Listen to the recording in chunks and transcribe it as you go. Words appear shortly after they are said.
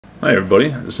Hi everybody,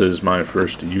 this is my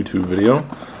first YouTube video,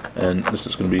 and this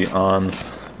is going to be on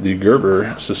the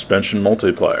Gerber suspension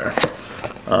multiplier.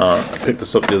 I picked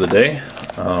this up the other day.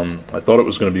 I thought it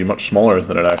was going to be much smaller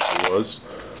than it actually was,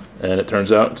 and it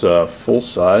turns out it's a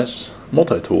full-size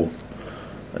multi-tool.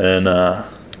 And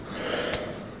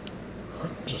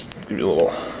just give you a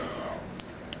little,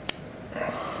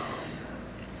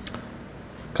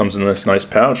 comes in this nice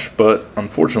pouch, but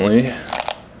unfortunately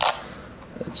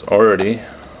it's already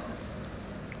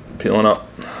peeling up,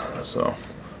 so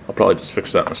I'll probably just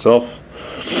fix that myself.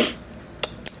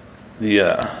 The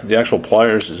actual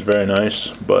pliers is very nice,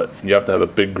 but you have to have a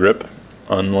big grip,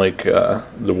 unlike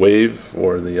the Wave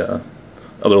or the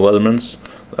other Leathermans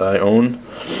that I own.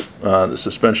 The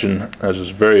suspension has this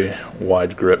very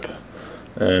wide grip,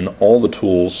 and all the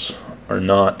tools are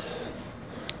not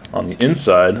on the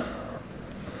inside,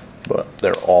 but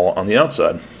they're all on the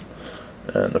outside.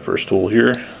 And the first tool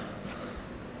here,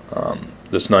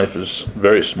 this knife is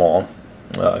very small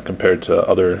compared to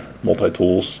other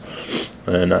multi-tools,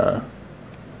 and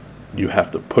you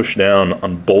have to push down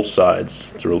on both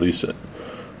sides to release it.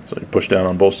 So you push down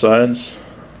on both sides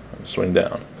and swing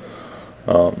down.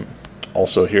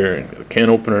 Also here, a can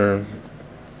opener,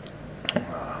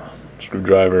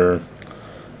 screwdriver,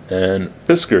 and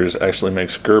Fiskars actually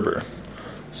makes Gerber.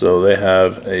 So they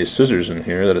have a scissors in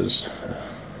here that is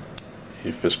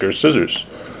a Fiskars scissors.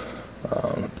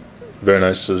 Very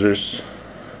nice scissors.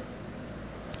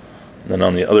 And then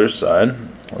on the other side,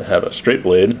 we have a straight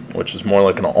blade, which is more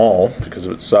like an awl because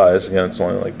of its size. Again, it's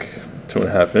only like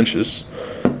 2.5 inches.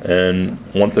 And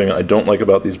one thing I don't like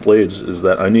about these blades is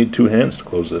that I need two hands to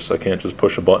close this. I can't just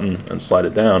push a button and slide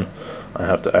it down. I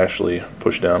have to actually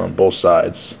push down on both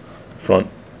sides, front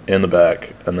and the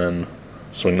back, and then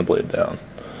swing the blade down.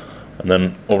 And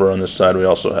then over on this side we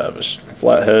also have a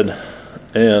flathead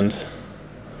and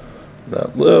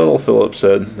that little Phillips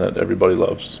head that everybody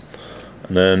loves.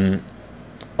 And then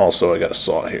also I got a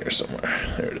saw here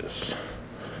somewhere. There it is.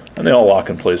 And they all lock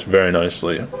in place very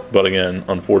nicely. But again,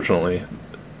 unfortunately,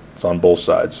 it's on both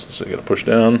sides. So you got to push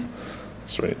down,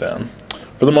 swing it down.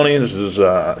 For the money, this is,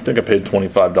 I think I paid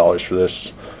 $25 for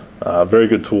this. Very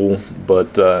good tool,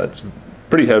 but it's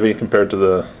pretty heavy compared to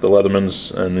the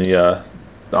Leathermans, and the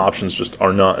options just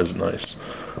are not as nice.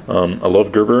 I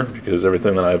love Gerber because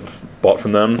everything that I've bought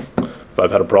from them, if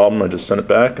I've had a problem, I just send it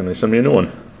back and they send me a new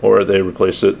one, or they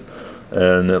replace it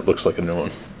and it looks like a new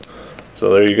one.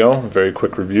 So there you go, a very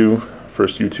quick review,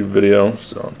 first YouTube video,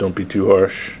 so don't be too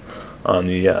harsh on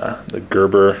the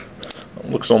Gerber. It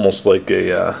looks almost like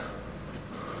a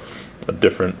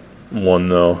different one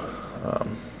though,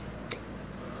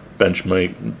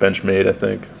 Benchmade I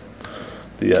think.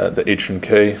 The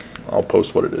H&K, I'll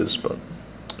post what it is, but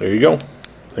there you go.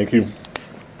 Thank you.